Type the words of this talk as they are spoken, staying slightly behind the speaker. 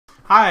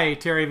Hi,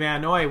 Terry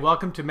VanNoy.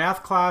 Welcome to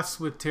Math Class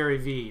with Terry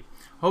V.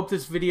 Hope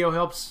this video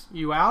helps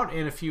you out,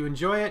 and if you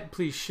enjoy it,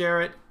 please share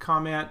it,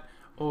 comment,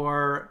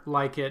 or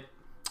like it.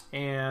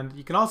 And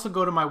you can also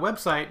go to my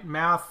website,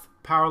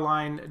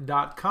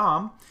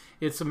 MathPowerLine.com.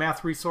 It's a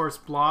math resource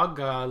blog,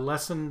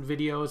 lesson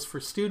videos for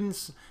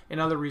students, and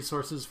other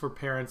resources for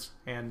parents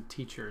and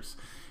teachers.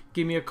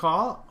 Give me a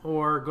call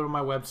or go to my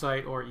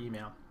website or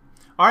email.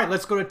 All right,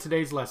 let's go to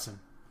today's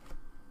lesson.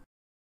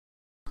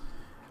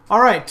 All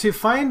right, to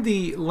find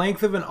the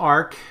length of an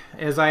arc,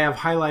 as I have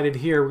highlighted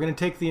here, we're going to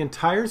take the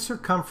entire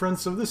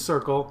circumference of the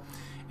circle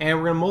and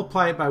we're going to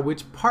multiply it by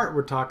which part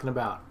we're talking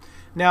about.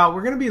 Now,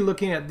 we're going to be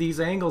looking at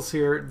these angles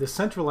here. The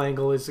central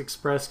angle is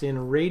expressed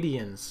in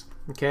radians.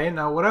 Okay,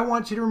 now what I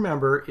want you to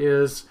remember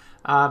is,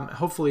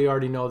 hopefully you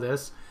already know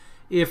this,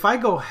 if I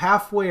go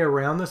halfway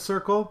around the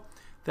circle,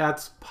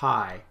 that's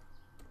pi.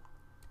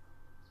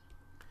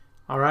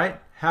 All right,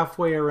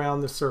 halfway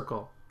around the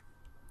circle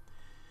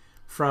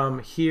from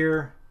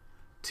here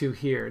to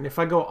here. And if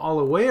I go all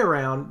the way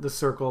around the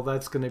circle,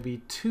 that's going to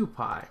be 2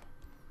 pi.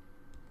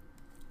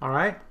 All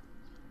right?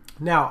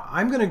 Now,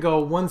 I'm going to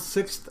go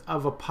 1/6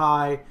 of a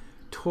pi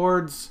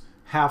towards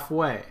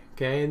halfway.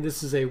 Okay? And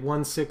this is a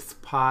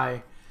 1/6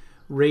 pi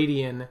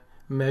radian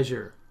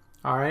measure.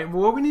 All right?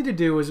 Well, what we need to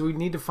do is we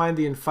need to find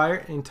the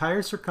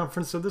entire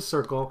circumference of the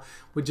circle,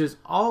 which is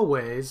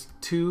always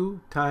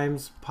 2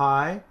 times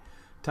pi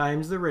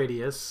times the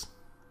radius.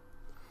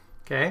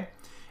 Okay?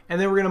 And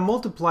then we're going to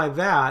multiply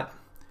that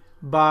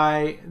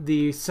by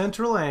the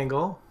central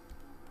angle,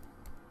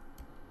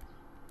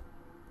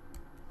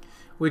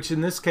 which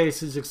in this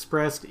case is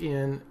expressed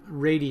in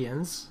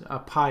radians, a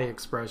pi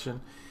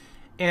expression,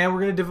 and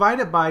we're going to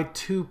divide it by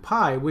 2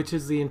 pi, which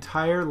is the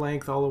entire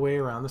length all the way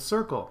around the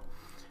circle.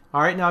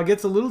 All right, now it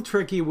gets a little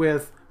tricky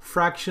with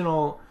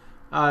fractional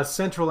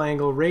central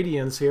angle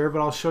radians here, but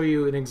I'll show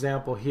you an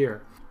example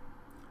here.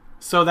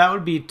 So that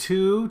would be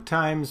 2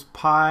 times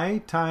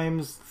pi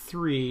times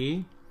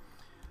 3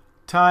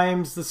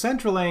 times the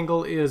central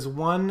angle is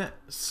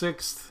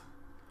 1/6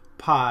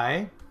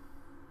 pi,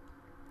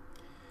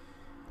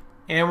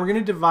 and we're going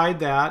to divide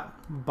that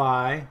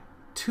by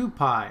 2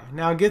 pi.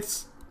 Now it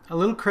gets a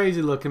little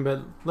crazy looking,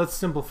 but let's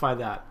simplify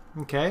that.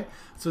 Okay,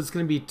 so it's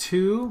going to be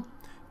 2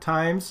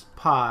 times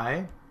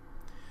pi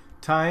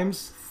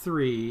times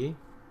 3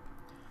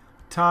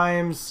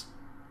 times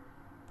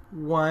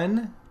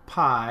 1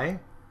 pi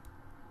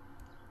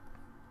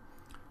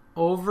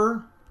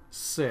over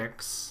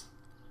 6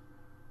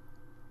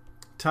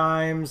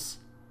 times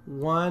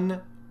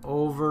 1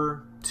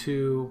 over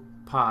 2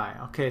 pi.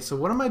 Okay, so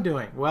what am I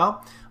doing?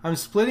 Well, I'm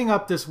splitting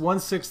up this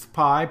 1/6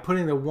 pi,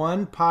 putting the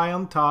 1 pi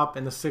on top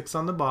and the 6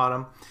 on the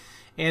bottom,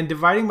 and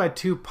dividing by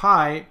 2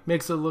 pi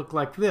makes it look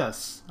like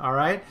this. All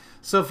right,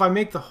 so if I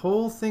make the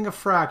whole thing a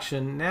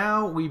fraction,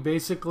 now we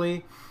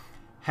basically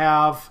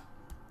have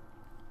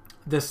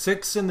the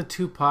 6 and the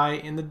 2 pi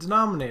in the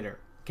denominator.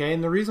 Okay,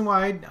 and the reason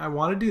why I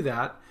want to do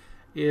that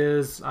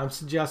is I'm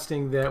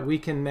suggesting that we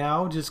can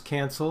now just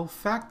cancel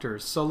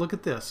factors. So look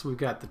at this. We've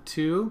got the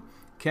 2,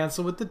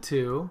 cancel with the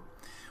 2.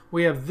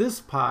 We have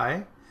this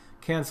pi,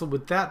 cancel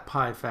with that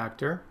pi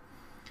factor.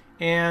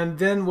 And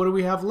then what do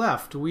we have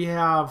left? We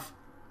have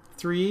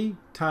 3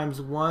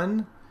 times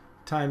 1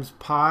 times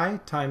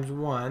pi times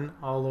 1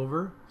 all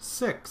over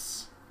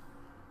 6.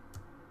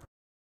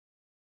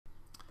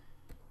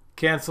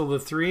 Cancel the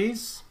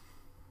 3's.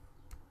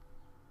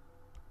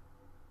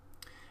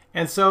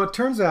 And so it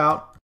turns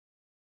out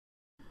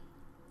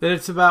that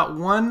it's about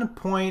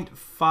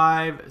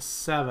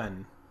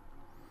 1.57.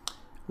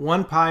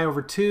 1 pi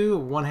over 2,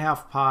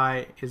 1/2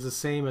 pi is the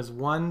same as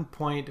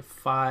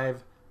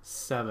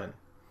 1.57.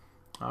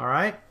 All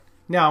right?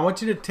 Now, I want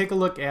you to take a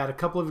look at a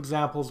couple of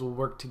examples we'll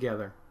work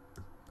together.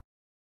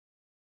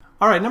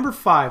 All right, number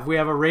 5, we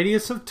have a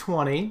radius of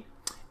 20,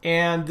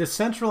 and the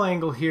central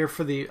angle here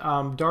for the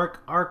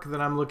dark arc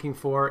that I'm looking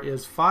for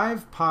is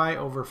 5 pi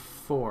over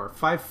 4,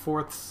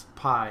 5/4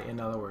 pi, in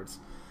other words.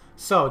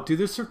 So, do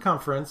the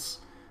circumference,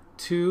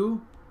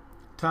 2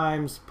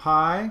 times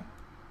pi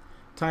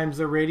times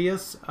the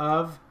radius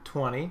of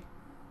 20,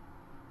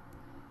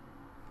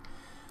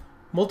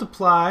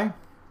 multiply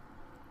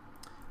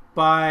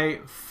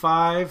by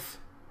 5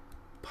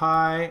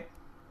 pi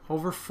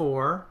over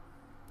 4,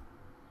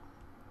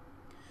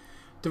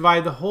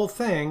 divide the whole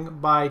thing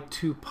by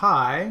 2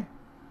 pi,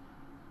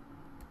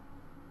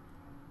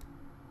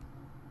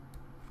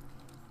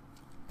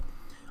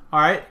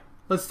 all right,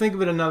 let's think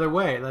of it another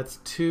way.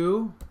 That's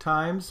 2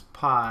 times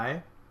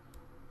pi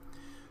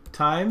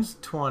times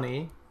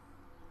 20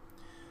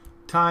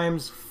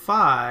 times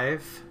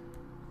 5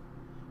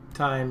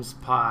 times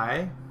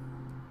pi.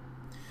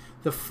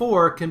 The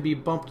 4 can be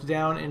bumped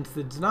down into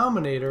the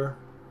denominator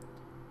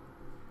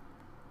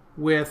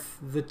with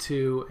the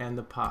 2 and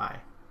the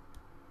pi.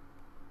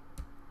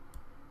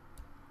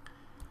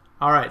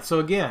 All right, so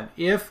again,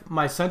 if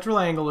my central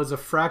angle is a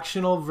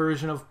fractional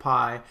version of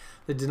pi,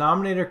 the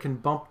denominator can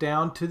bump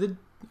down to the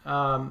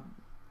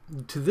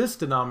to this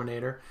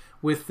denominator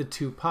with the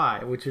 2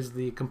 pi, which is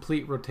the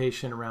complete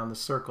rotation around the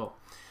circle.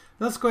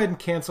 Let's go ahead and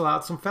cancel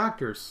out some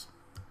factors.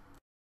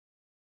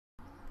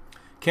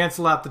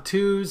 Cancel out the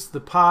 2's,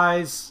 the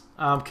pi's,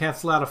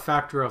 cancel out a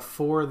factor of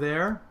 4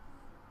 there,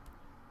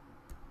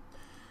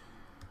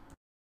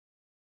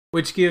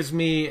 which gives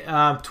me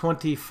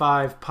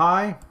 25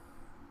 pi.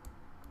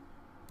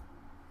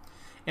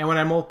 And when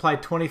I multiply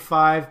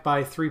 25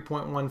 by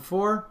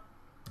 3.14,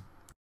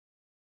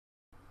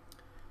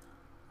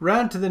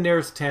 round to the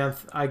nearest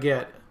tenth, I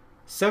get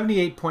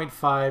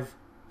 78.5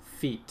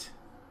 feet.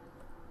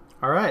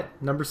 All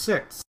right, number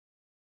 6.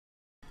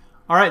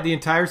 All right, the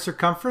entire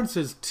circumference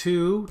is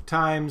 2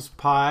 times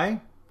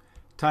pi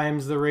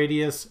times the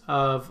radius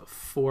of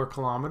 4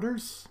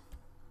 kilometers,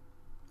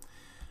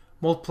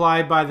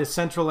 multiplied by the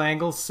central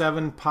angle,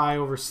 7 pi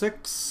over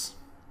 6.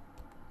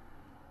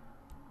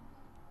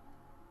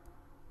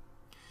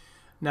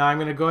 Now I'm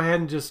going to go ahead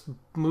and just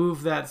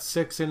move that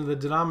 6 into the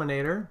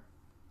denominator.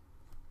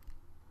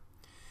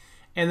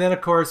 And then,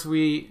 of course,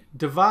 we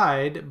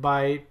divide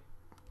by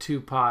 2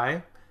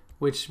 pi,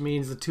 which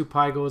means the 2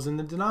 pi goes in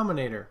the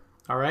denominator.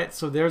 All right,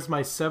 so there's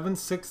my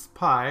 7/6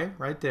 pi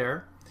right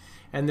there.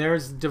 And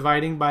there's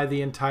dividing by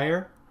the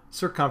entire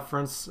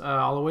circumference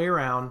all the way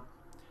around,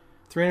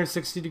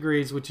 360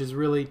 degrees, which is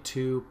really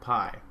 2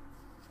 pi.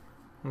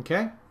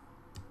 Okay?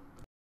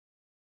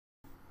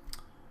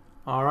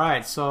 All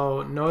right,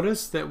 so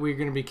notice that we're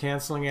going to be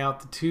canceling out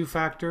the 2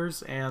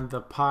 factors and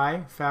the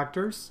pi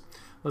factors.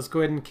 Let's go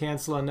ahead and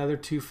cancel another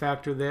 2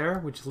 factor there,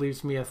 which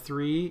leaves me a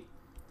 3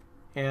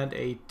 and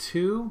a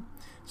 2.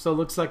 So it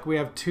looks like we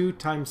have 2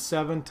 times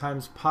 7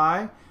 times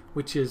pi,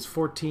 which is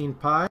 14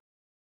 pi,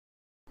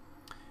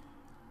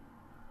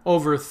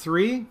 over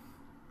 3.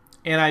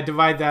 And I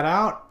divide that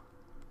out,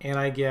 and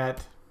I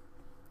get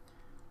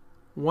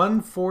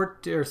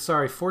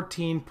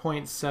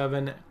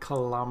 14.7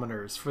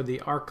 kilometers for the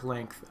arc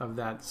length of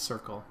that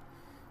circle.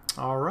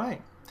 All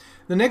right.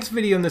 The next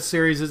video in this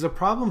series is a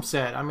problem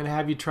set. I'm going to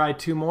have you try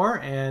 2 more,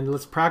 and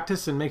let's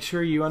practice and make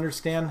sure you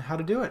understand how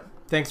to do it.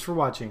 Thanks for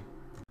watching.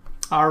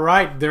 All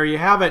right, there you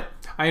have it.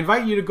 I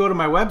invite you to go to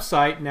my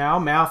website now,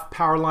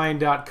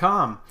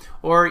 MathPowerLine.com,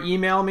 or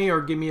email me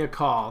or give me a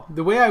call.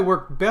 The way I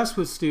work best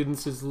with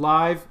students is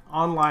live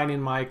online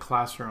in my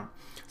classroom.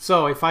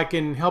 So if I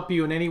can help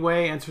you in any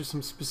way, answer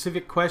some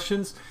specific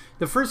questions,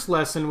 the first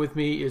lesson with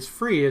me is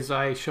free as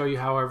I show you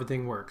how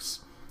everything works.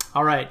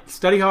 All right,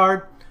 study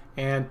hard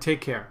and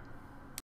take care.